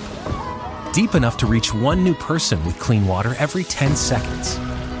runs deep. Deep enough to reach one new person with clean water every 10 seconds.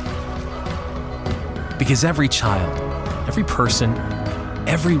 Because every child, every person,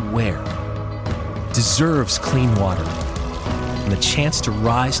 everywhere deserves clean water and the chance to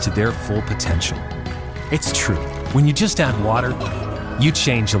rise to their full potential. It's true. When you just add water, you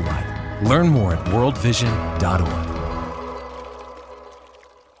change a life. Learn more at worldvision.org.